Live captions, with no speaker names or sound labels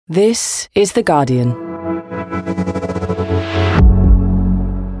This is The Guardian.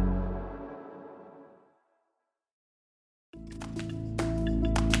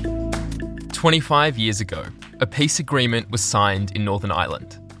 "25 years ago, a peace agreement was signed in Northern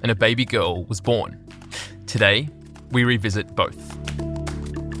Ireland and a baby girl was born. Today, we revisit both.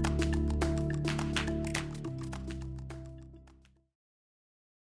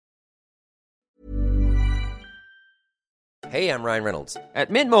 Hey, I'm Ryan Reynolds.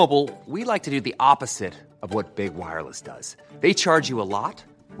 At Mint Mobile, we like to do the opposite of what Big Wireless does. They charge you a lot,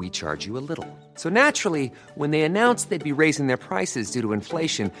 we charge you a little. So naturally, when they announced they'd be raising their prices due to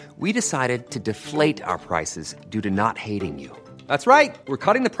inflation, we decided to deflate our prices due to not hating you. That's right. We're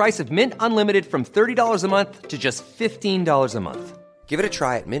cutting the price of Mint Unlimited from $30 a month to just $15 a month. Give it a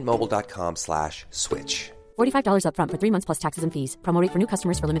try at mintmobile.com/switch. $45 up front for 3 months plus taxes and fees. Promo rate for new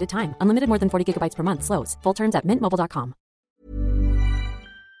customers for limited time. Unlimited more than 40 gigabytes per month. Slows full terms at mintmobile.com.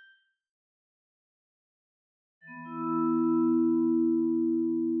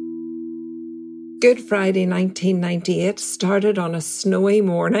 Good Friday 1998 started on a snowy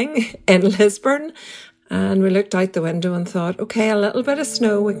morning in Lisburn, and we looked out the window and thought, okay, a little bit of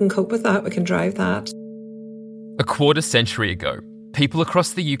snow, we can cope with that, we can drive that. A quarter century ago, people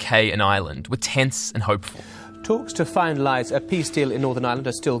across the UK and Ireland were tense and hopeful. Talks to finalise a peace deal in Northern Ireland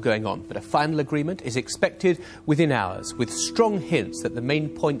are still going on, but a final agreement is expected within hours, with strong hints that the main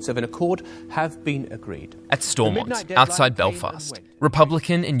points of an accord have been agreed. At Stormont, outside Belfast,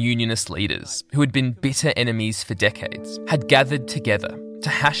 Republican and Unionist leaders, who had been bitter enemies for decades, had gathered together to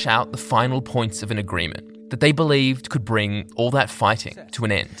hash out the final points of an agreement that they believed could bring all that fighting to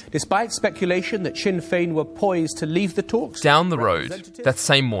an end. Despite speculation that Sinn Féin were poised to leave the talks... Down the road, that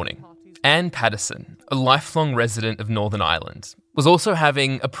same morning, Anne Patterson, a lifelong resident of Northern Ireland, was also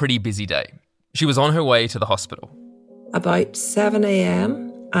having a pretty busy day. She was on her way to the hospital. About 7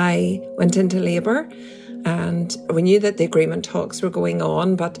 a.m, I went into labour, and we knew that the agreement talks were going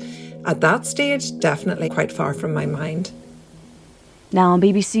on, but at that stage, definitely quite far from my mind. Now on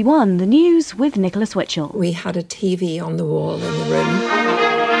BBC One, the news with Nicholas Witchell. We had a TV on the wall in the room,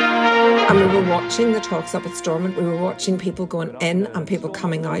 and we were watching the talks up at Stormont. We were watching people going in and people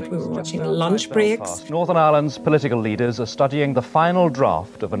coming out. We were watching lunch breaks. Northern Ireland's political leaders are studying the final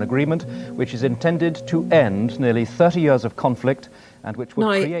draft of an agreement which is intended to end nearly 30 years of conflict and which will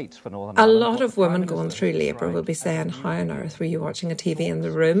create for Northern Ireland... A lot of women going through labour will be saying, how on earth were you watching a TV in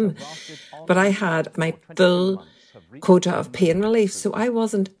the room? But I had my full quota of pain relief, so I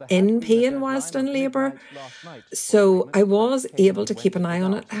wasn't in pain whilst in labour. So I was able to keep an eye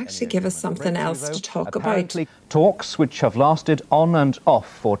on it, actually give us something else to talk about. Talks which have lasted on and off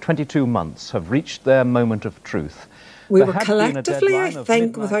for 22 months have reached their moment of truth. We were collectively, I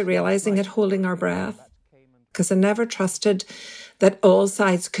think, without realising it, holding our breath, because I never trusted that all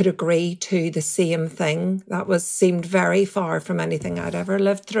sides could agree to the same thing. That seemed very far from anything I'd ever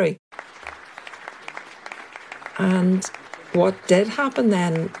lived through. And what did happen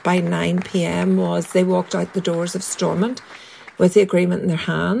then by 9 p.m. was they walked out the doors of Stormont with the agreement in their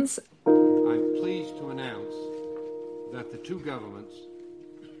hands. I'm pleased to announce that the two governments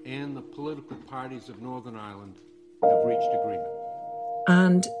and the political parties of Northern Ireland have reached agreement.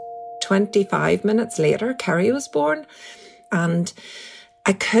 And 25 minutes later, Kerry was born. And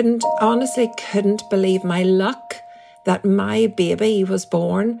I honestly couldn't believe my luck that my baby was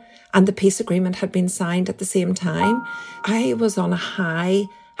born and the peace agreement had been signed at the same time. I was on a high,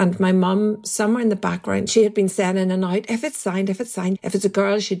 and my mum, somewhere in the background, she had been saying in and out, if it's signed. If it's a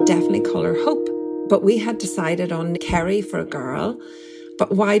girl, she'd definitely call her Hope. But we had decided on Kerry for a girl.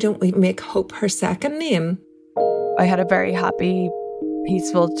 But why don't we make Hope her second name? I had a very happy,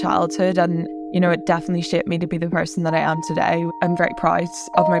 peaceful childhood, and it definitely shaped me to be the person that I am today. I'm very proud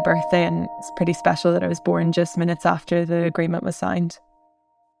of my birthday, and it's pretty special that I was born just minutes after the agreement was signed.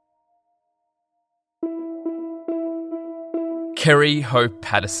 Kerry Hope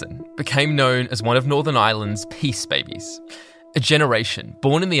Patterson became known as one of Northern Ireland's peace babies, a generation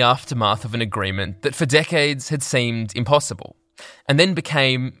born in the aftermath of an agreement that for decades had seemed impossible, and then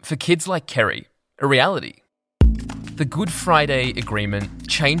became, for kids like Kerry, a reality. The Good Friday Agreement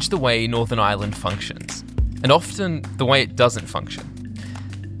changed the way Northern Ireland functions, and often the way it doesn't function.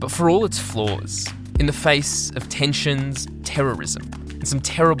 But for all its flaws, in the face of tensions, terrorism, and some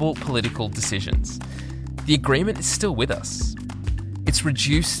terrible political decisions, the agreement is still with us. It's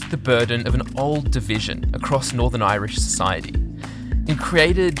reduced the burden of an old division across Northern Irish society and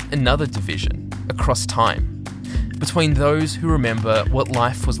created another division across time between those who remember what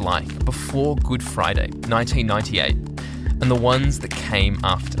life was like before Good Friday 1998 and the ones that came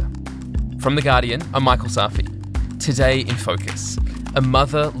after. From The Guardian, I'm Michael Safi. Today in Focus, A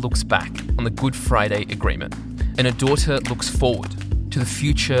mother looks back on the Good Friday Agreement, and a daughter looks forward to the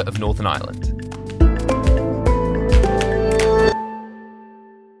future of Northern Ireland.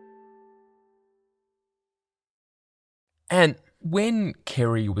 And when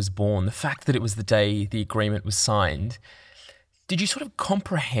Kerry was born, the fact that it was the day the agreement was signed, did you sort of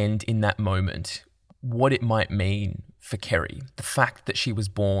comprehend in that moment what it might mean for Kerry? The fact that she was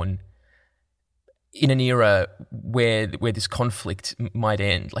born in an era where this conflict might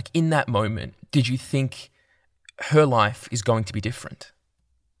end. Like, in that moment, did you think her life is going to be different?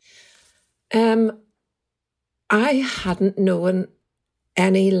 I hadn't known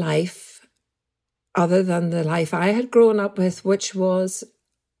any life other than the life I had grown up with, which was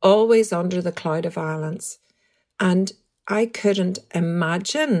always under the cloud of violence. And I couldn't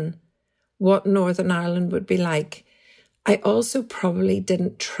imagine what Northern Ireland would be like. I also probably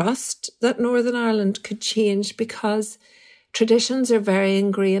didn't trust that Northern Ireland could change because traditions are very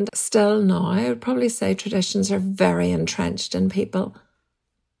ingrained. Still now, I would probably say traditions are very entrenched in people.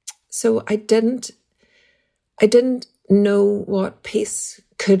 So I didn't know what peace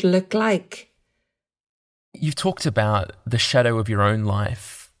could look like. You've talked about the shadow of your own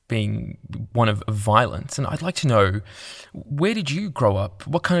life being one of violence, and I'd like to know, where did you grow up?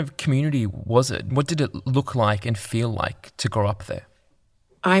 What kind of community was it? What did it look like and feel like to grow up there?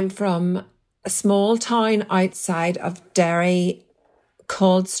 I'm from a small town outside of Derry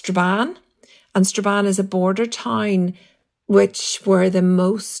called Strabane, and Strabane is a border town which were the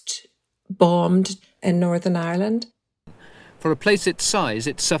most bombed in Northern Ireland. For a place its size,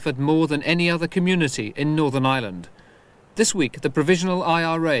 it suffered more than any other community in Northern Ireland. This week, the Provisional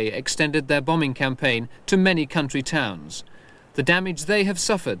IRA extended their bombing campaign to many country towns. The damage they have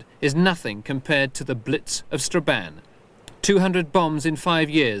suffered is nothing compared to the Blitz of Strabane. 200 bombs in 5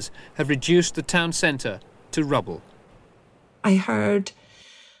 years have reduced the town centre to rubble. I heard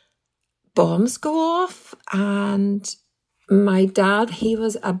bombs go off, and my dad, he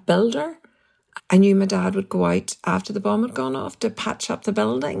was a builder. I knew my dad would go out after the bomb had gone off to patch up the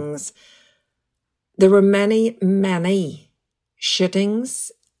buildings. There were many, many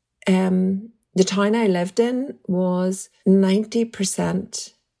shootings. The town I lived in was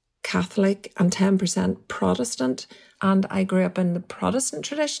 90% Catholic and 10% Protestant. And I grew up in the Protestant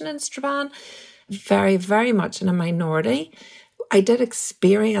tradition in Strabane, very, very much in a minority. I did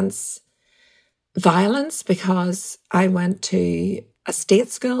experience violence because I went to a state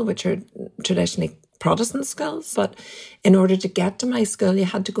school, which are traditionally Protestant schools, but in order to get to my school, you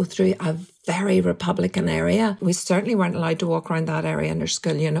had to go through a very Republican area. We certainly weren't allowed to walk around that area in our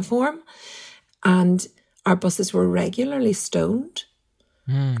school uniform, and our buses were regularly stoned.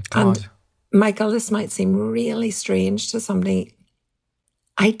 And Michael, this might seem really strange to somebody.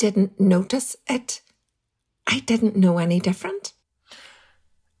 I didn't notice it. I didn't know any different.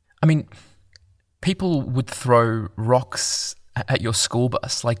 I mean, people would throw rocks at your school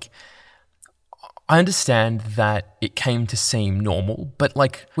bus. Like, I understand that it came to seem normal, but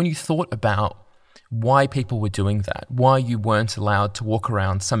like, when you thought about why people were doing that, why you weren't allowed to walk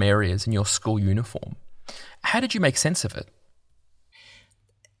around some areas in your school uniform, how did you make sense of it?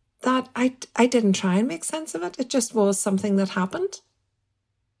 That I didn't try and make sense of it. It just was something that happened.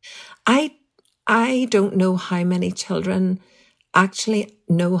 I don't know how many children actually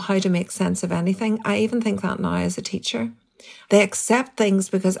know how to make sense of anything. I even think that now as a teacher. They accept things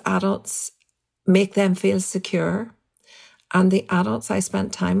because adults make them feel secure. And the adults I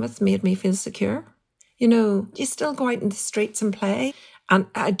spent time with made me feel secure. You know, you still go out in the streets and play. And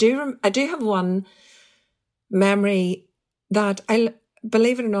I do have one memory that I,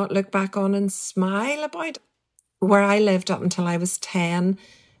 believe it or not, look back on and smile about. Where I lived up until I was 10,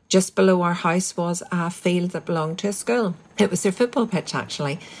 just below our house was a field that belonged to a school. It was their football pitch,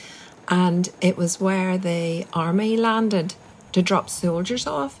 actually. And it was where the army landed to drop soldiers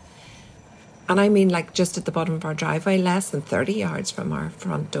off. And I mean, like, just at the bottom of our driveway, less than 30 yards from our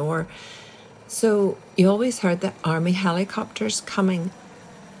front door. So you always heard the army helicopters coming.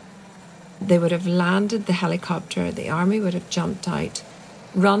 They would have landed the helicopter, the army would have jumped out,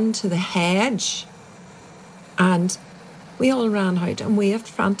 run to the hedge, and we all ran out and waved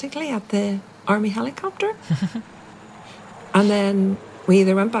frantically at the army helicopter. And then we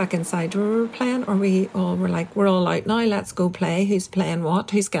either went back inside where we were playing, or we all were like, we're all out now, let's go play. Who's playing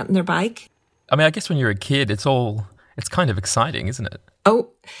what? Who's getting their bike? I mean, I guess when you're a kid, it's kind of exciting, isn't it? Oh,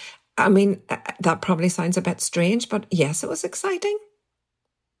 I mean, that probably sounds a bit strange, but yes, it was exciting.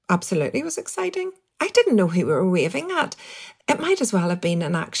 Absolutely, it was exciting. I didn't know who we were waving at. It might as well have been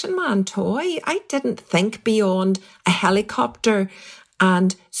an Action Man toy. I didn't think beyond a helicopter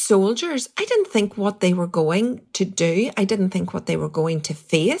and soldiers. I didn't think what they were going to do. I didn't think what they were going to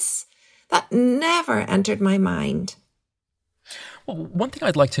face. That never entered my mind. Well, one thing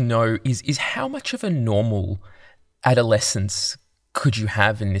I'd like to know is how much of a normal adolescence could you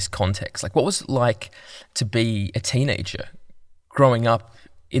have in this context? Like, what was it like to be a teenager growing up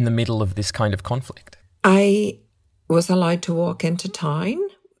in the middle of this kind of conflict? I was allowed to walk into town.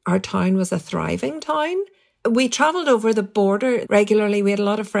 Our town was a thriving town. We travelled over the border regularly. We had a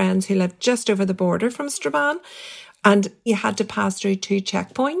lot of friends who lived just over the border from Strabane, and you had to pass through 2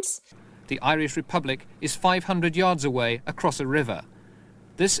 checkpoints. The Irish Republic is 500 yards away across a river.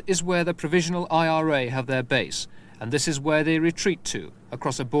 This is where the Provisional IRA have their base, and this is where they retreat to,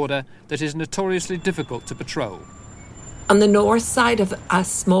 across a border that is notoriously difficult to patrol. On the north side of a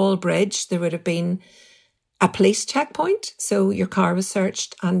small bridge, there would have been a police checkpoint. So your car was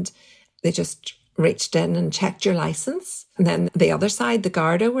searched and they just reached in and checked your licence. And then the other side, the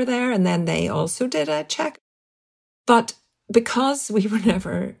Garda were there, and then they also did a check. But because we were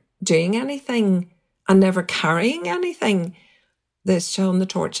never doing anything and never carrying anything, they shone the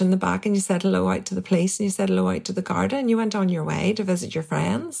torch in the back and you said hello out to the police and you said hello out to the Garda and you went on your way to visit your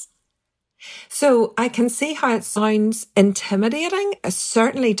friends. So I can see how it sounds intimidating,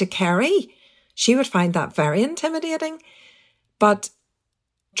 certainly to Kerry. She would find that very intimidating. But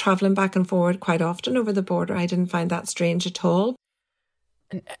travelling back and forward quite often over the border, I didn't find that strange at all.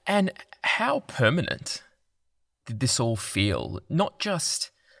 And how permanent did this all feel? Not just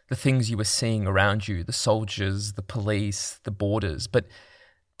the things you were seeing around you, the soldiers, the police, the borders, but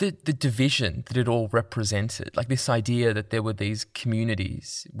the division that it all represented, like this idea that there were these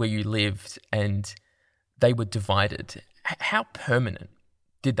communities where you lived and they were divided. How permanent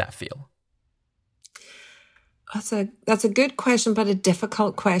did that feel? That's a good question, but a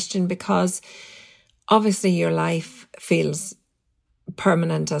difficult question, because obviously your life feels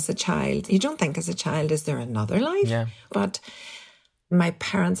permanent as a child. You don't think as a child, is there another life? Yeah. But my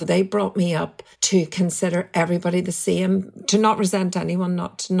parents, they brought me up to consider everybody the same, to not resent anyone,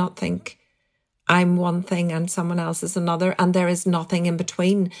 to not think I'm one thing and someone else is another, and there is nothing in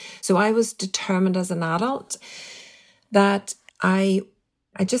between. So I was determined as an adult that I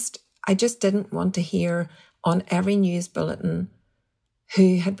just didn't want to hear on every news bulletin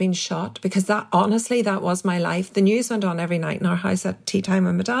who had been shot, because that was my life. The news went on every night in our house at tea time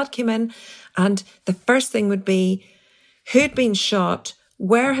when my dad came in, and the first thing would be who'd been shot,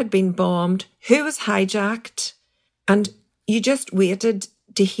 where had been bombed, who was hijacked, and you just waited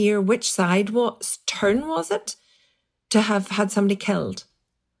to hear which turn was it to have had somebody killed.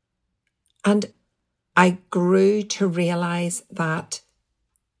 And I grew to realise that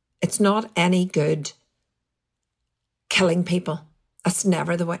it's not any good killing people. That's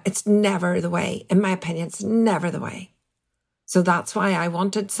never the way. It's never the way. In my opinion, it's never the way. So that's why I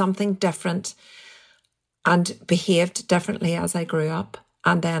wanted something different and behaved differently as I grew up.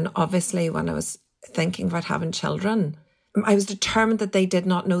 And then obviously when I was thinking about having children, I was determined that they did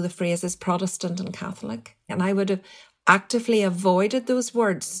not know the phrases Protestant and Catholic. And I would have actively avoided those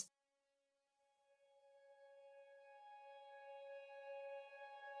words.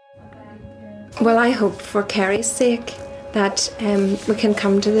 Well, I hope for Kerry's sake that we can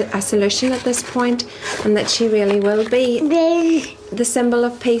come to a solution at this point, and that she really will be the symbol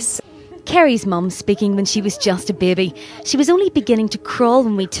of peace. Kerry's mum speaking when she was just a baby. She was only beginning to crawl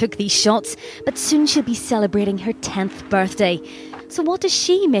when we took these shots, but soon she'll be celebrating her 10th birthday. So what does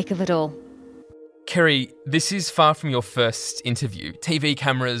she make of it all? Kerry, this is far from your first interview. TV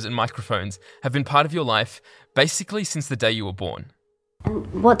cameras and microphones have been part of your life basically since the day you were born.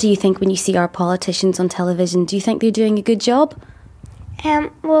 And what do you think when you see our politicians on television? Do you think they're doing a good job?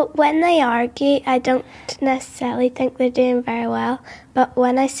 Well, when they argue, I don't necessarily think they're doing very well. But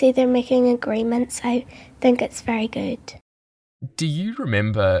when I see they're making agreements, I think it's very good. Do you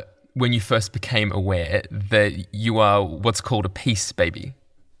remember when you first became aware that you are what's called a peace baby?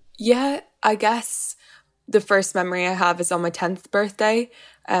 Yeah, I guess the first memory I have is on my 10th birthday.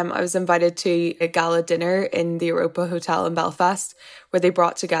 I was invited to a gala dinner in the Europa Hotel in Belfast, where they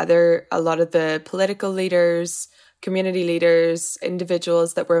brought together a lot of the political leaders, community leaders,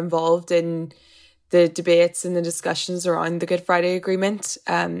 individuals that were involved in the debates and the discussions around the Good Friday Agreement.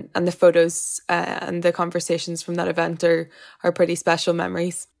 And the photos and the conversations from that event are pretty special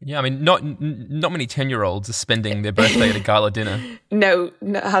memories. Yeah, I mean, not many 10-year-olds are spending their birthday at a gala dinner. No,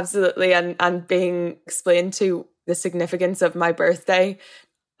 absolutely. And being explained to the significance of my birthday.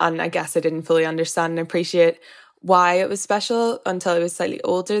 And I guess I didn't fully understand and appreciate why it was special until I was slightly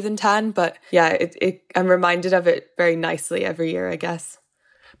older than 10. But yeah, I'm reminded of it very nicely every year, I guess.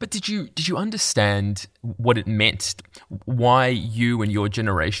 But did you understand what it meant? Why you and your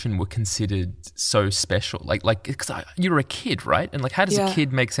generation were considered so special? Because you were a kid, right? And how does a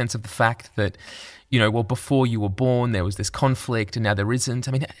kid make sense of the fact that, before you were born there was this conflict and now there isn't?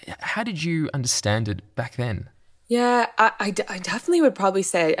 I mean, how did you understand it back then? Yeah, I definitely would probably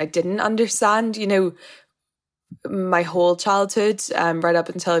say I didn't understand. My whole childhood, right up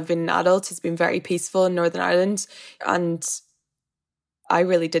until I've been an adult, has been very peaceful in Northern Ireland, and I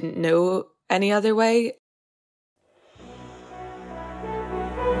really didn't know any other way.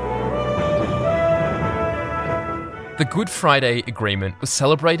 The Good Friday Agreement was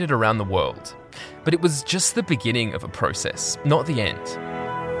celebrated around the world, but it was just the beginning of a process, not the end.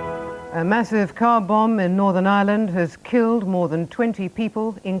 A massive car bomb in Northern Ireland has killed more than 20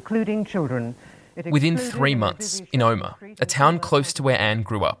 people, including children. Within 3 months, in Omagh, a town close to where Anne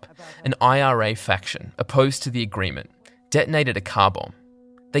grew up, an IRA faction opposed to the agreement detonated a car bomb.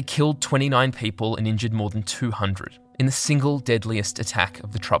 They killed 29 people and injured more than 200 in the single deadliest attack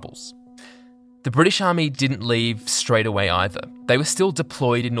of the Troubles. The British Army didn't leave straight away either. They were still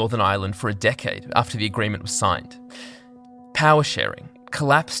deployed in Northern Ireland for a decade after the agreement was signed. Power sharing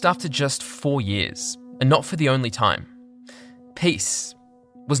collapsed after just 4 years, and not for the only time. Peace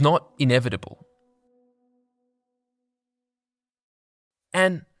was not inevitable.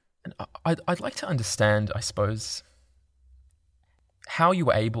 And I'd like to understand, I suppose, how you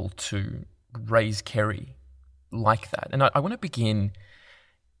were able to raise Kerry like that. And I want to begin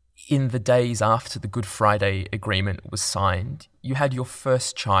in the days after the Good Friday Agreement was signed. You had your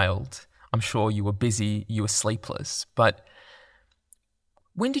first child. I'm sure you were busy, you were sleepless. But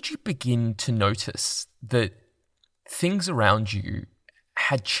when did you begin to notice that things around you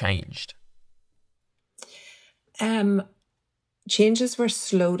had changed? Changes were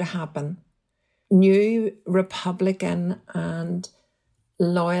slow to happen. New Republican and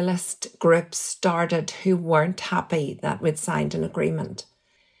loyalist groups started who weren't happy that we'd signed an agreement.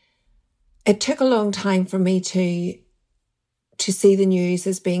 It took a long time for me to see the news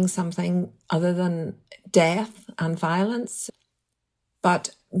as being something other than death and violence.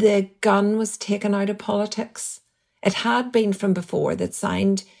 But the gun was taken out of politics. It had been from before. They'd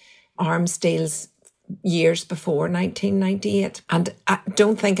signed arms deals years before 1998. And I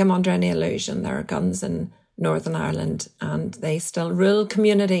don't think I'm under any illusion. There are guns in Northern Ireland and they still rule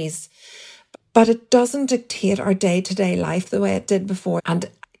communities. But it doesn't dictate our day-to-day life the way it did before. And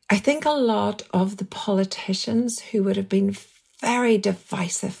I think a lot of the politicians who would have been very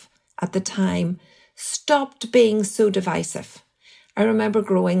divisive at the time stopped being so divisive. I remember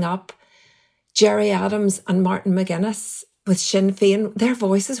growing up, Gerry Adams and Martin McGuinness with Sinn Féin, their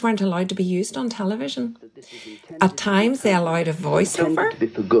voices weren't allowed to be used on television. At times, they allowed a voiceover. To be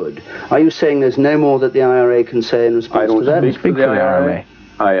for good. Are you saying there's no more that the IRA can say in response to that? I don't speak for the IRA.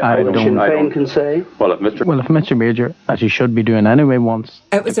 I don't. Sinn Féin can say? Well, if Mr. Major, as he should be doing anyway, wants...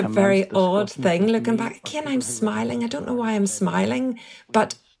 It was a very odd thing looking back. Again, I'm smiling. I don't know why I'm smiling,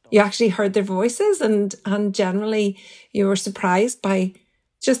 but you actually heard their voices and generally you were surprised by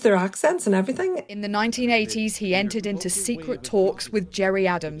just their accents and everything. In the 1980s, he entered into secret talks with Gerry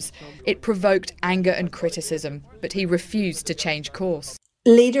Adams. It provoked anger and criticism, but he refused to change course.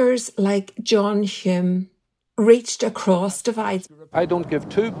 Leaders like John Hume reached across divides. I don't give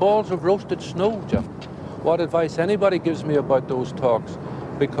two balls of roasted snow, Jeff, what advice anybody gives me about those talks,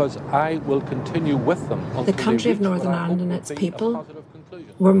 because I will continue with them. The country of Northern Ireland and its people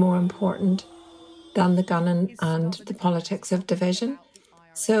were more important than the gun and the politics of division.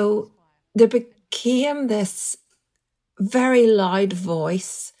 So there became this very loud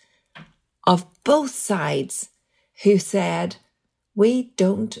voice of both sides who said, we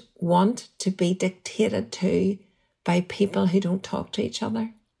don't want to be dictated to by people who don't talk to each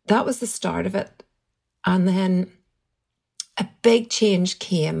other. That was the start of it. And then a big change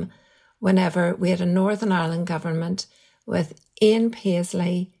came whenever we had a Northern Ireland government with Ian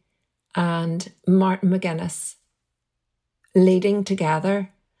Paisley and Martin McGuinness leading together,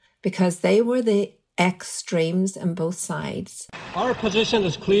 because they were the extremes on both sides. Our position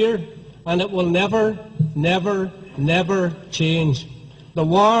is clear and it will never, never, never change. The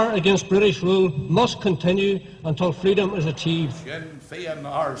war against British rule must continue until freedom is achieved. Sinn Féin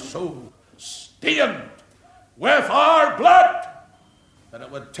are so stained with our blood that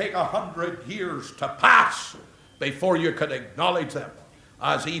it would take 100 years to pass before you could acknowledge them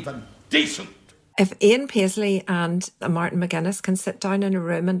as even decent. If Ian Paisley and Martin McGuinness can sit down in a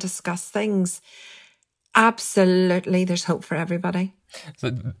room and discuss things, absolutely there's hope for everybody.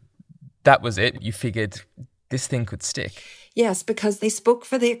 So that was it? You figured this thing could stick? Yes, because they spoke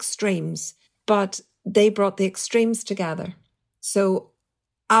for the extremes, but they brought the extremes together. So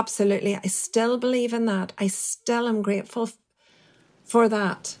Absolutely. I still believe in that. I still am grateful for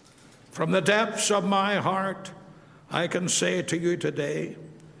that. From the depths of my heart, I can say to you today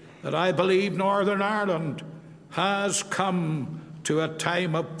that I believe Northern Ireland has come to a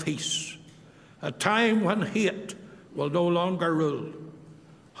time of peace, a time when hate will no longer rule.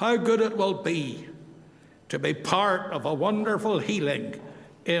 How good it will be to be part of a wonderful healing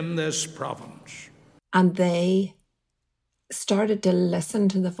in this province. And they started to listen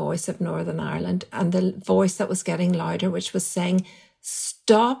to the voice of Northern Ireland, and the voice that was getting louder, which was saying,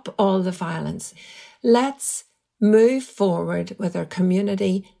 stop all the violence. Let's move forward with our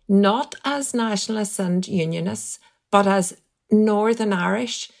community, not as nationalists and unionists, but as Northern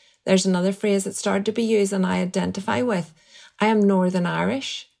Irish. There's another phrase that started to be used and I identify with. I am Northern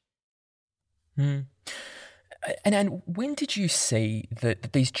Irish. And when did you see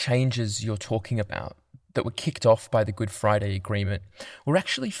that these changes you're talking about, that were kicked off by the Good Friday Agreement, were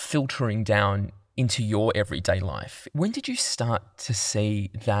actually filtering down into your everyday life? When did you start to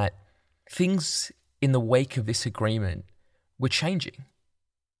see that things in the wake of this agreement were changing?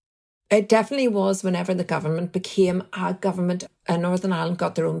 It definitely was whenever the government became a government and Northern Ireland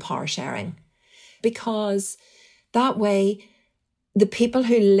got their own power sharing. Because that way, the people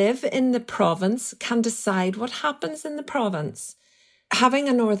who live in the province can decide what happens in the province. Having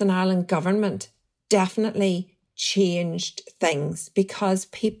a Northern Ireland government definitely changed things because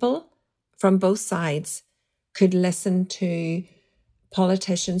people from both sides could listen to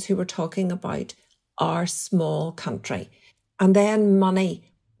politicians who were talking about our small country. And then money,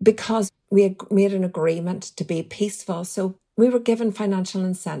 because we had made an agreement to be peaceful. So we were given financial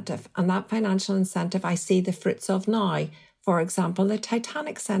incentive, and that financial incentive I see the fruits of now. For example, the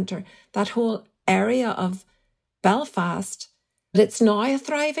Titanic Centre, that whole area of Belfast, it's now a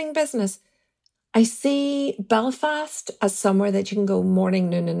thriving business. I see Belfast as somewhere that you can go morning,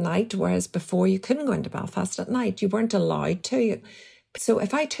 noon and night, whereas before you couldn't go into Belfast at night. You weren't allowed to. So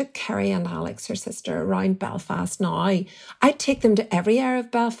if I took Kerry and Alex, her sister, around Belfast now, I'd take them to every area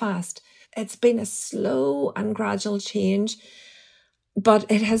of Belfast. It's been a slow and gradual change, but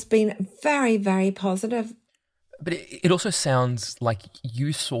it has been very, very positive. But it also sounds like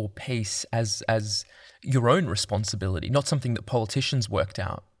you saw peace as your own responsibility, not something that politicians worked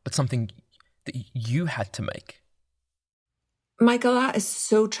out, but something that you had to make. Michael, that is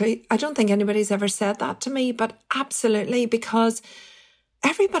so true. I don't think anybody's ever said that to me, but absolutely, because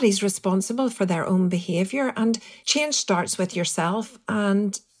everybody's responsible for their own behaviour and change starts with yourself.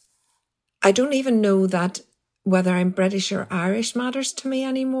 And I don't even know that whether I'm British or Irish matters to me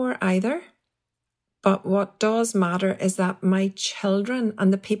anymore either. But what does matter is that my children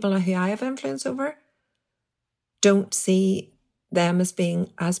and the people who I have influence over don't see them as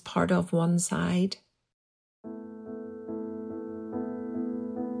being as part of one side.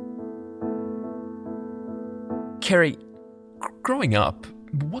 Kerry, growing up,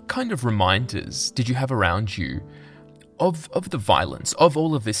 what kind of reminders did you have around you of the violence, of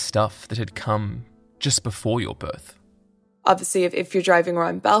all of this stuff that had come just before your birth? Obviously, if you're driving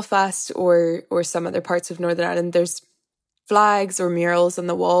around Belfast or some other parts of Northern Ireland, there's flags or murals on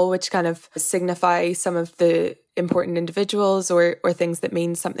the wall which kind of signify some of the important individuals or things that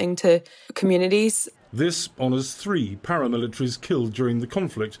mean something to communities. This honours 3 paramilitaries killed during the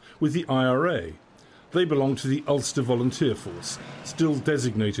conflict with the IRA. They belong to the Ulster Volunteer Force, still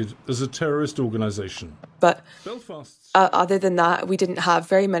designated as a terrorist organisation. But other than that, we didn't have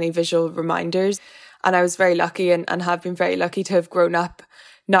very many visual reminders. And I was very lucky and have been very lucky to have grown up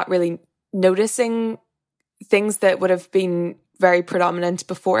not really noticing things that would have been very predominant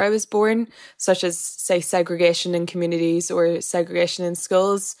before I was born, such as, say, segregation in communities or segregation in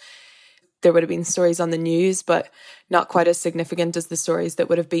schools. There would have been stories on the news, but not quite as significant as the stories that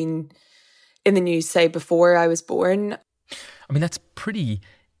would have been in the news, say, before I was born. I mean, that's pretty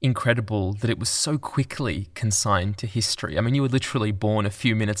incredible that it was so quickly consigned to history. I mean, you were literally born a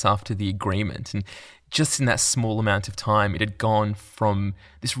few minutes after the agreement, and just in that small amount of time, it had gone from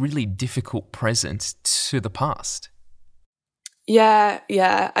this really difficult present to the past. Yeah.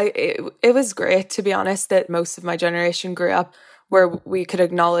 It was great, to be honest, that most of my generation grew up where we could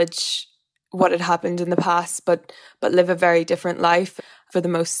acknowledge what had happened in the past, but live a very different life for the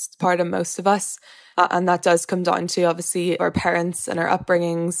most part of most of us. And that does come down to, obviously, our parents and our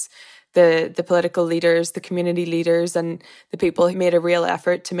upbringings, the political leaders, the community leaders, and the people who made a real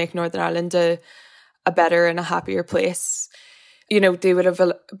effort to make Northern Ireland a better and a happier place. You know, they would have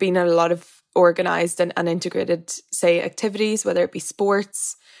been a lot of organised and integrated, say, activities, whether it be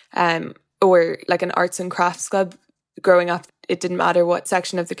sports or like an arts and crafts club. Growing up, it didn't matter what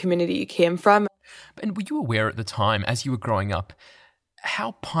section of the community you came from. And were you aware at the time, as you were growing up,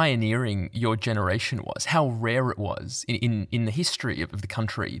 how pioneering your generation was, how rare it was in the history of the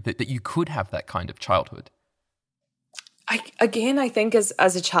country that you could have that kind of childhood. I think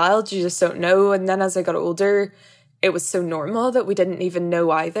as a child, you just don't know. And then as I got older, it was so normal that we didn't even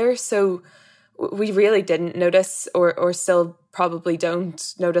know either. So we really didn't notice or still probably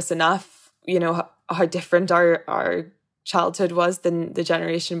don't notice enough, how different our childhood was than the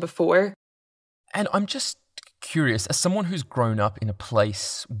generation before. And I'm just curious, as someone who's grown up in a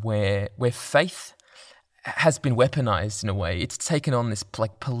place where faith has been weaponized in a way, it's taken on this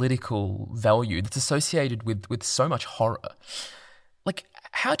political value that's associated with so much horror.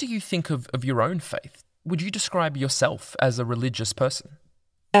 How do you think of your own faith? Would you describe yourself as a religious person?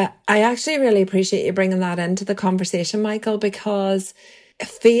 I actually really appreciate you bringing that into the conversation, Michael, because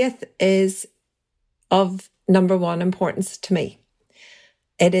faith is of number one importance to me.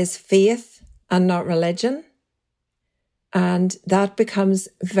 It is faith and not religion. And that becomes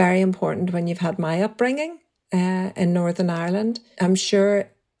very important when you've had my upbringing in Northern Ireland. I'm sure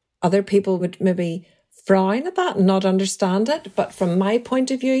other people would maybe frown at that and not understand it. But from my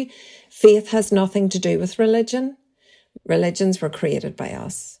point of view, faith has nothing to do with religion. Religions were created by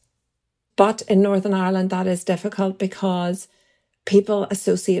us. But in Northern Ireland, that is difficult because people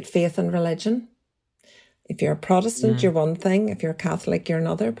associate faith and religion. If you're a Protestant, you're one thing. If you're a Catholic, you're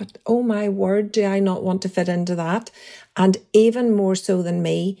another. But oh my word, do I not want to fit into that? And even more so than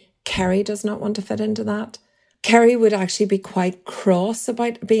me, Kerry does not want to fit into that. Kerry would actually be quite cross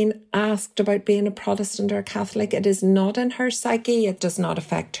about being asked about being a Protestant or a Catholic. It is not in her psyche. It does not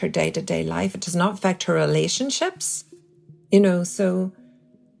affect her day-to-day life. It does not affect her relationships. So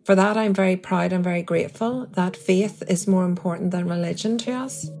for that, I'm very proud and very grateful that faith is more important than religion to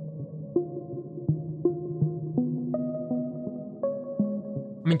us.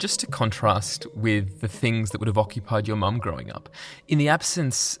 I mean, just to contrast with the things that would have occupied your mum growing up, in the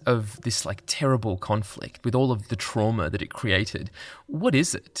absence of this terrible conflict, with all of the trauma that it created, what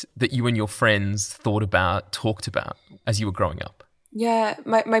is it that you and your friends thought about, talked about as you were growing up? Yeah,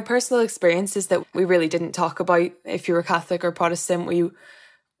 my personal experience is that we really didn't talk about if you were Catholic or Protestant.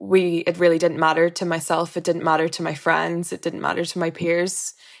 It really didn't matter to myself. It didn't matter to my friends. It didn't matter to my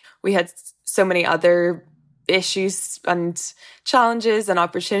peers. We had so many other issues and challenges and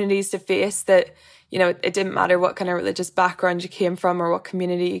opportunities to face that, it didn't matter what kind of religious background you came from or what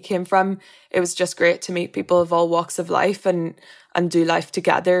community you came from. It was just great to meet people of all walks of life and do life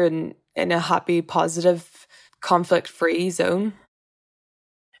together and in a happy, positive, conflict-free zone.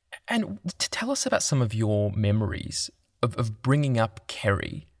 And to tell us about some of your memories of bringing up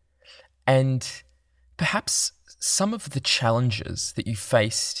Kerry and perhaps some of the challenges that you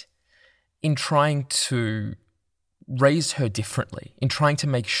faced in trying to raise her differently, in trying to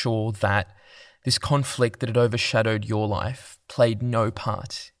make sure that this conflict that had overshadowed your life played no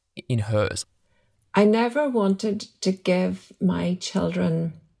part in hers. I never wanted to give my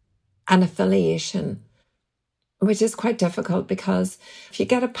children an affiliation, which is quite difficult because if you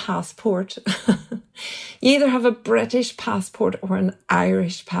get a passport, you either have a British passport or an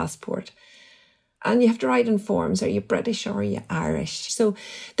Irish passport. And you have to write in forms, are you British or are you Irish? So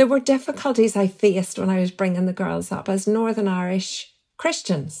there were difficulties I faced when I was bringing the girls up as Northern Irish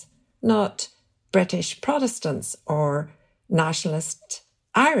Christians, not British Protestants or nationalist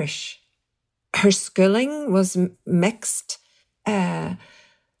Irish. Her schooling was mixed.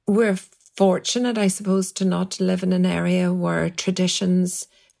 We're fortunate, I suppose, to not live in an area where traditions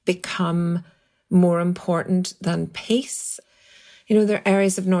become more important than peace. There are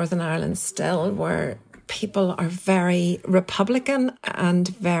areas of Northern Ireland still where people are very Republican and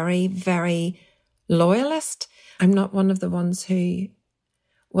very, very loyalist. I'm not one of the ones who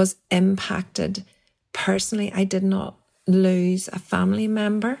was impacted. Personally, I did not lose a family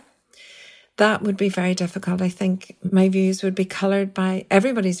member. That would be very difficult. I think my views would be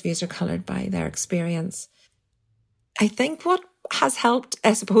everybody's views are coloured by their experience. I think what has helped,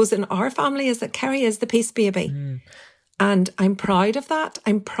 I suppose, in our family is that Kerry is the peace baby. And I'm proud of that.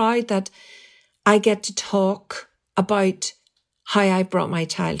 I'm proud that I get to talk about how I brought my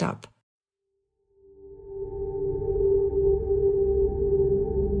child up.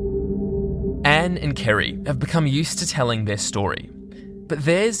 Anne and Kerry have become used to telling their story. But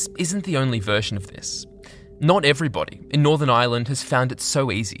theirs isn't the only version of this. Not everybody in Northern Ireland has found it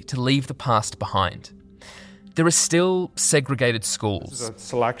so easy to leave the past behind. There are still segregated schools. This is a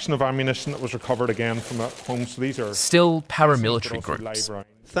selection of ammunition that was recovered again from that home. So these are still paramilitary groups.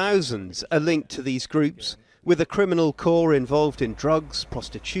 Thousands are linked to these groups, with a criminal core involved in drugs,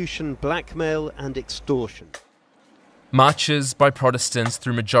 prostitution, blackmail and extortion. Marches by Protestants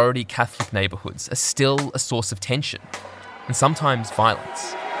through majority Catholic neighbourhoods are still a source of tension. and sometimes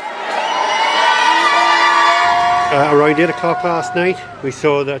violence. Around 8 o'clock last night, we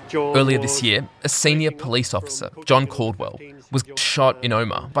saw that John... Earlier this year, a senior police officer, John Caldwell, was shot in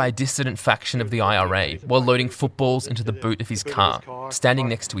Omagh by a dissident faction of the IRA while loading footballs into the boot of his car, standing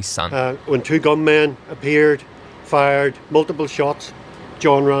next to his son. When two gunmen appeared, fired multiple shots,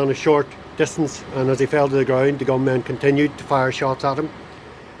 John ran a short distance, and as he fell to the ground, the gunmen continued to fire shots at him.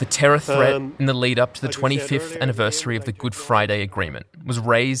 The terror threat in the lead up to the 25th anniversary of the Good Friday Agreement was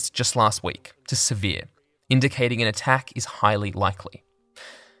raised just last week to severe, indicating an attack is highly likely.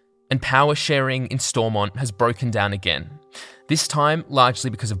 And power sharing in Stormont has broken down again, this time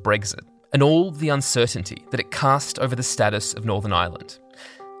largely because of Brexit and all the uncertainty that it cast over the status of Northern Ireland.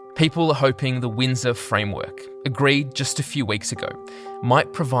 People are hoping the Windsor Framework, agreed just a few weeks ago,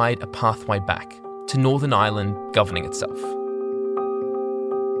 might provide a pathway back to Northern Ireland governing itself.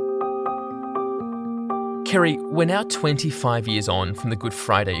 Kerry, we're now 25 years on from the Good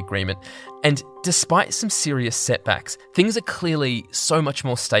Friday Agreement, and despite some serious setbacks, things are clearly so much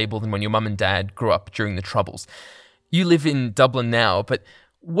more stable than when your mum and dad grew up during the Troubles. You live in Dublin now, but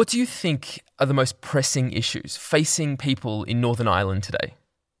what do you think are the most pressing issues facing people in Northern Ireland today?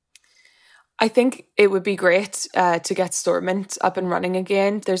 I think it would be great to get Stormont up and running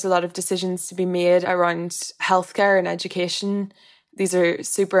again. There's a lot of decisions to be made around healthcare and education. These are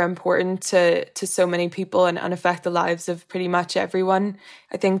super important to so many people and affect the lives of pretty much everyone.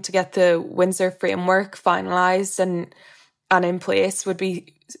 I think to get the Windsor framework finalised and in place would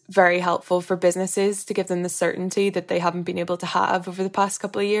be very helpful for businesses to give them the certainty that they haven't been able to have over the past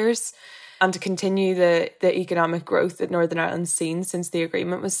couple of years, and to continue the economic growth that Northern Ireland's seen since the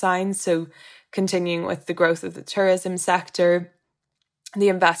agreement was signed. So continuing with the growth of the tourism sector, the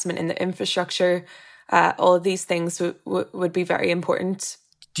investment in the infrastructure, all of these things would be very important.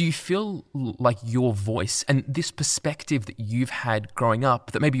 Do you feel like your voice and this perspective that you've had growing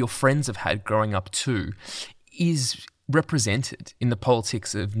up, that maybe your friends have had growing up too, is represented in the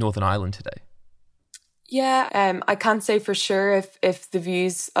politics of Northern Ireland today? Yeah, I can't say for sure if the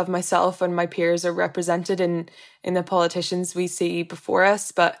views of myself and my peers are represented in the politicians we see before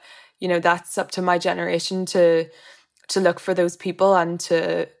us, but you know, that's up to my generation to look for those people and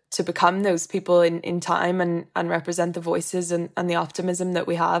to become those people in time and represent the voices and the optimism that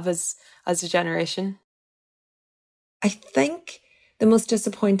we have as a generation. I think the most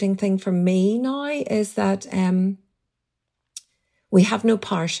disappointing thing for me now is that we have no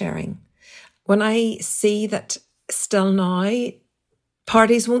power sharing. When I see that still now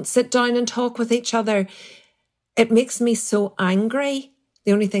parties won't sit down and talk with each other, it makes me so angry.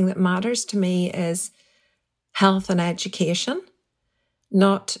 The only thing that matters to me is health and education,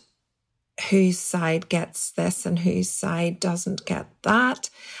 not whose side gets this and whose side doesn't get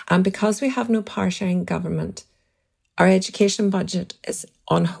that. And because we have no power sharing government, our education budget is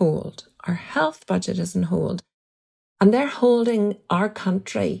on hold. Our health budget is on hold. And they're holding our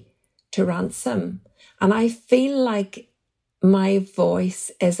country to ransom. And I feel like my voice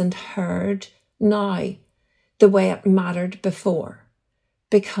isn't heard now the way it mattered before,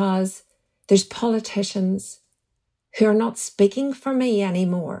 because there's politicians who are not speaking for me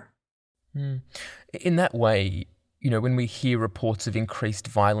anymore. In that way, you know, when we hear reports of increased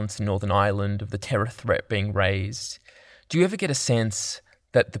violence in Northern Ireland, of the terror threat being raised, do you ever get a sense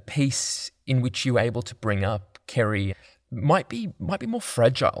that the peace in which you're able to bring up, Kerry, might be more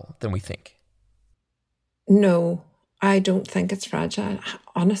fragile than we think? No, I don't think it's fragile.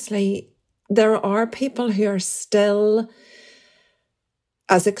 Honestly, there are people who are still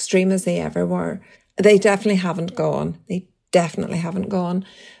as extreme as they ever were. They definitely haven't gone.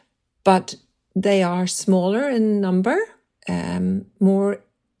 But they are smaller in number, more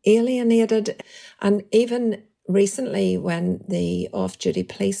alienated. And even recently, when the off-duty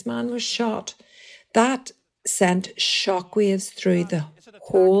policeman was shot, that sent shockwaves through the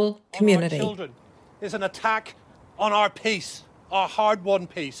whole community. Our children is an attack on our peace, our hard-won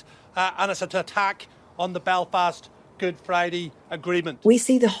peace, and it's an attack on the Belfast Good Friday Agreement. We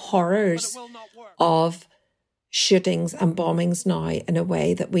see the horrors of shootings and bombings now in a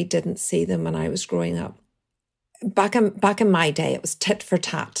way that we didn't see them when I was growing up. Back in my day, it was tit for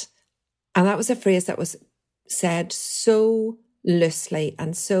tat. And that was a phrase that was said so loosely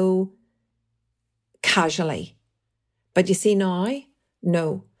and so casually. But you see now,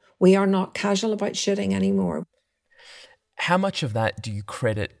 no, we are not casual about shooting anymore. How much of that do you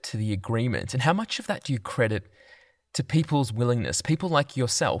credit to the agreement? And how much of that do you credit to people's willingness, people like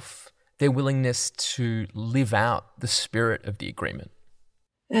yourself, their willingness to live out the spirit of the agreement?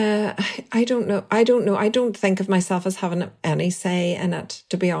 I don't know. I don't think of myself as having any say in it,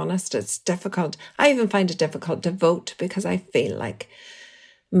 to be honest. It's difficult. I even find it difficult to vote because I feel like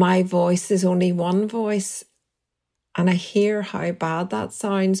my voice is only one voice. And I hear how bad that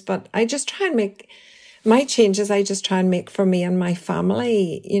sounds, but I just try and make my changes. I just try and make for me and my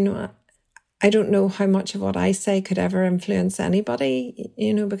family. You know, I don't know how much of what I say could ever influence anybody,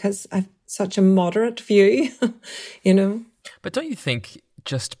 you know, because I've such a moderate view, you know. But don't you think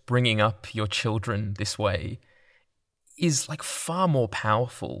just bringing up your children this way is like far more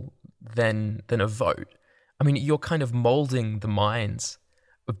powerful than a vote? I mean, you're kind of moulding the minds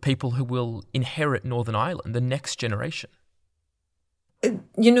of people who will inherit Northern Ireland, the next generation.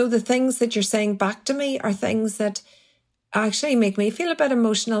 You know, the things that you're saying back to me are things that actually make me feel a bit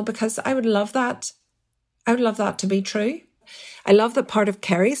emotional, because I would love that. I would love that to be true. I love that part of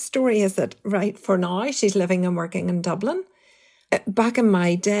Kerry's story is that right for now she's living and working in Dublin. Back in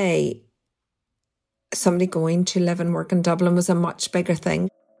my day, somebody going to live and work in Dublin was a much bigger thing.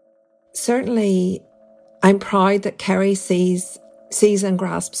 Certainly, I'm proud that Kerry sees and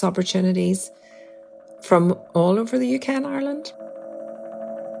grasps opportunities from all over the UK and Ireland.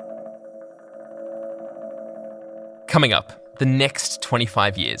 Coming up, the next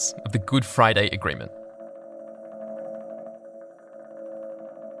 25 years of the Good Friday Agreement.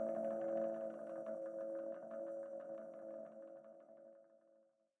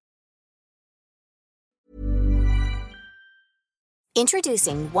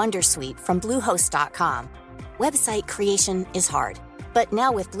 Introducing Wondersuite from Bluehost.com. Website creation is hard, but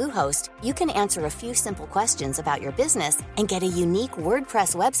now with Bluehost, you can answer a few simple questions about your business and get a unique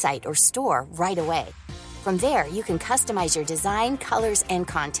WordPress website or store right away. From there, you can customize your design, colors, and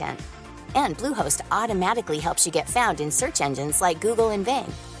content. And Bluehost automatically helps you get found in search engines like Google and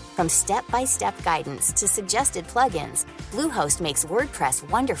Bing. From step-by-step guidance to suggested plugins, Bluehost makes WordPress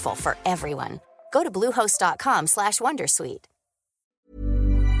wonderful for everyone. Go to bluehost.com/wondersuite.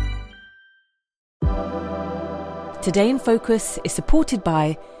 Today in Focus is supported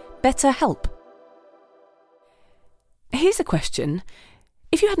by BetterHelp. Here's a question.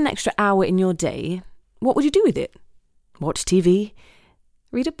 If you had an extra hour in your day, what would you do with it? Watch TV?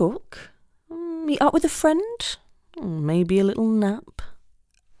 Read a book? Meet up with a friend? Maybe a little nap?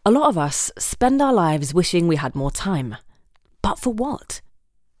 A lot of us spend our lives wishing we had more time. But for what?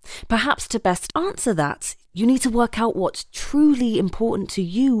 Perhaps to best answer that, you need to work out what's truly important to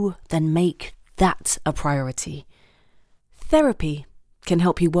you, then make that a priority. Therapy can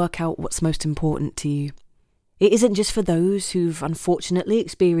help you work out what's most important to you. It isn't just for those who've unfortunately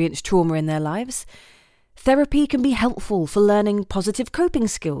experienced trauma in their lives. Therapy can be helpful for learning positive coping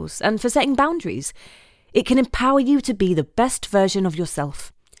skills and for setting boundaries. It can empower you to be the best version of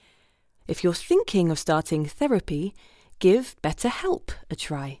yourself. If you're thinking of starting therapy, give BetterHelp a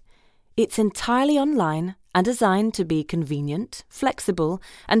try. It's entirely online and designed to be convenient, flexible,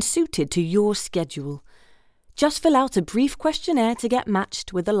 and suited to your schedule. Just fill out a brief questionnaire to get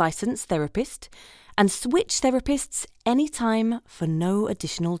matched with a licensed therapist and switch therapists anytime for no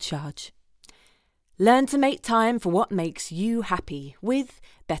additional charge. Learn to make time for what makes you happy with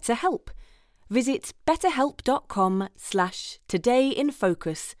BetterHelp. Visit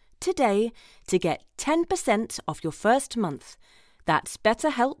betterhelp.com/todayinfocus today to get 10% off your first month. That's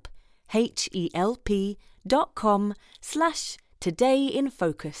BetterHelp,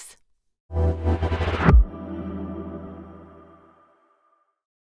 HELP.com/todayinfocus.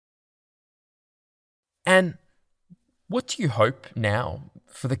 And what do you hope now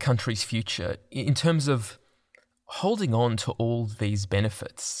for the country's future in terms of holding on to all these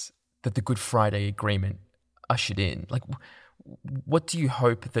benefits that the Good Friday Agreement ushered in? Like, what do you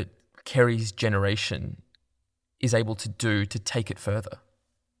hope that Kerry's generation is able to do to take it further?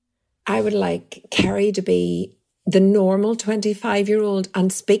 I would like Kerry to be the normal 25-year-old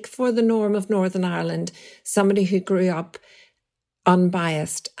and speak for the norm of Northern Ireland, somebody who grew up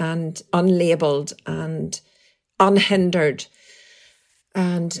unbiased and unlabelled and unhindered,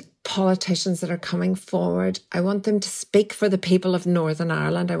 and politicians that are coming forward. I want them to speak for the people of Northern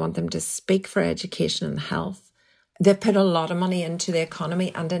Ireland. I want them to speak for education and health. They've put a lot of money into the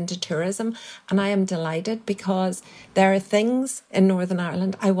economy and into tourism, and I am delighted because there are things in Northern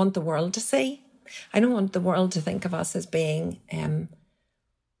Ireland I want the world to see. I don't want the world to think of us as being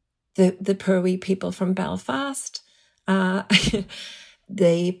the poor wee people from Belfast.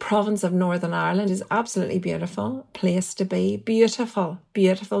 The province of Northern Ireland is absolutely beautiful place to be, beautiful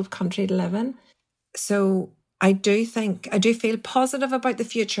country to live in. So I do feel positive about the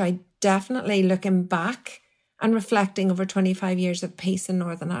future. I definitely, looking back and reflecting over 25 years of peace in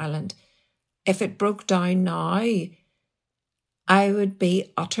Northern Ireland, if it broke down now, I would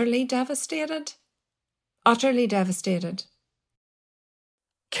be utterly devastated. Utterly devastated.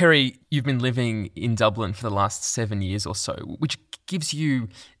 Kerry, you've been living in Dublin for the last 7 years or so, which gives you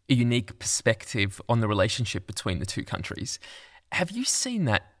a unique perspective on the relationship between the two countries. Have you seen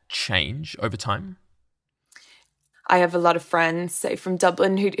that change over time? I have a lot of friends, say, from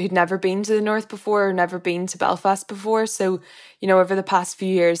Dublin who'd never been to the north before or never been to Belfast before. So, over the past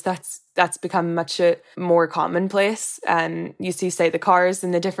few years, that's become much a more commonplace. And you see, say, the cars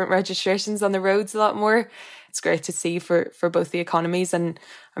and the different registrations on the roads a lot more. It's great to see for both the economies and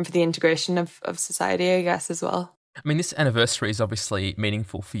for the integration of society, I guess, as well. I mean, this anniversary is obviously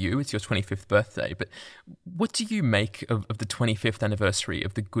meaningful for you. It's your 25th birthday. But what do you make of the 25th anniversary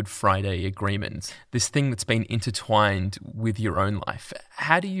of the Good Friday Agreement, this thing that's been intertwined with your own life?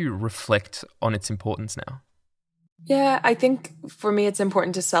 How do you reflect on its importance now? Yeah, I think for me it's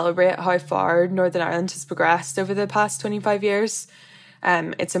important to celebrate how far Northern Ireland has progressed over the past 25 years.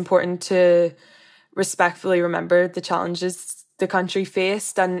 It's important to respectfully remember the challenges the country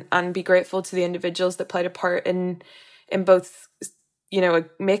faced and be grateful to the individuals that played a part in both,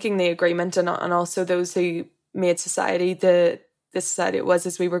 making the agreement and also those who made society the society it was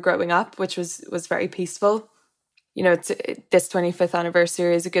as we were growing up, which was very peaceful. This 25th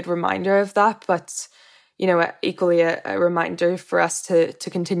anniversary is a good reminder of that, but, equally a reminder for us to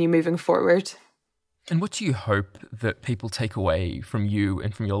continue moving forward. And what do you hope that people take away from you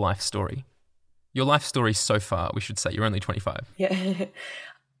and from your life story? Your life story so far, we should say. You're only 25. Yeah.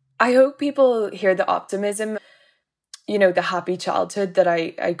 I hope people hear the optimism, the happy childhood that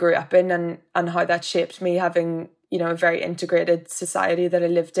I grew up in and how that shaped me, having, a very integrated society that I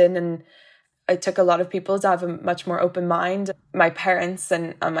lived in. And it took a lot of people to have a much more open mind. My parents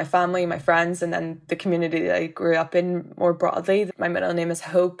and my family, my friends, and then the community that I grew up in more broadly. My middle name is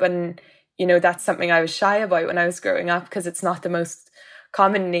Hope. And, that's something I was shy about when I was growing up because it's not the most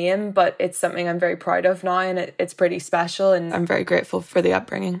common name, but it's something I'm very proud of now, and it's pretty special, and I'm very grateful for the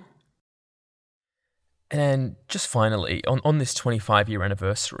upbringing. And just finally, on this 25-year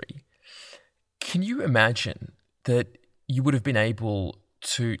anniversary, can you imagine that you would have been able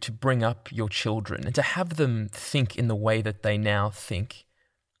to bring up your children and to have them think in the way that they now think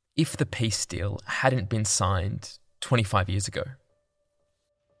if the peace deal hadn't been signed 25 years ago?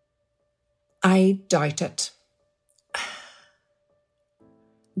 I doubt it.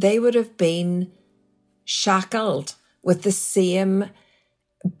 They would have been shackled with the same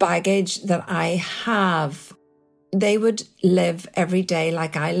baggage that I have. They would live every day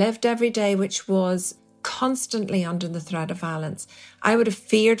like I lived every day, which was constantly under the threat of violence. I would have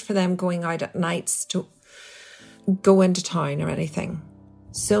feared for them going out at nights to go into town or anything.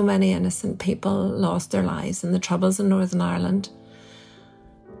 So many innocent people lost their lives in the Troubles in Northern Ireland.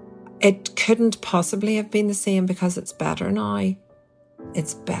 It couldn't possibly have been the same because it's better now.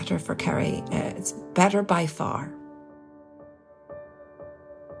 It's better for Kerry. It's better by far.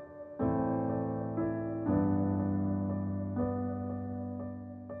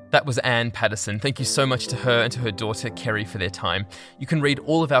 That was Anne Paterson. Thank you so much to her and to her daughter Kerry for their time. You can read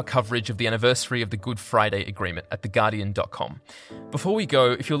all of our coverage of the anniversary of the Good Friday Agreement at theguardian.com. Before we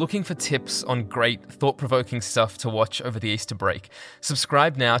go, if you're looking for tips on great, thought-provoking stuff to watch over the Easter break,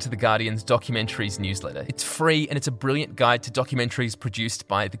 subscribe now to The Guardian's Documentaries newsletter. It's free and it's a brilliant guide to documentaries produced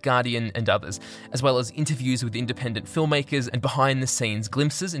by The Guardian and others, as well as interviews with independent filmmakers and behind-the-scenes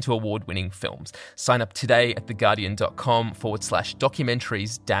glimpses into award-winning films. Sign up today at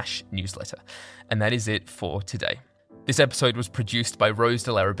theguardian.com/documentaries-newsletter. And that is it for today. This episode was produced by Rose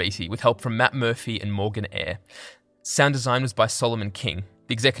de Larrabiti with help from Matt Murphy and Morgan Eyre. Sound design was by Solomon King.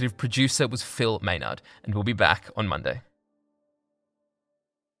 The executive producer was Phil Maynard, and we'll be back on Monday.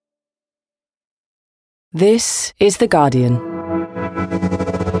 This is The Guardian.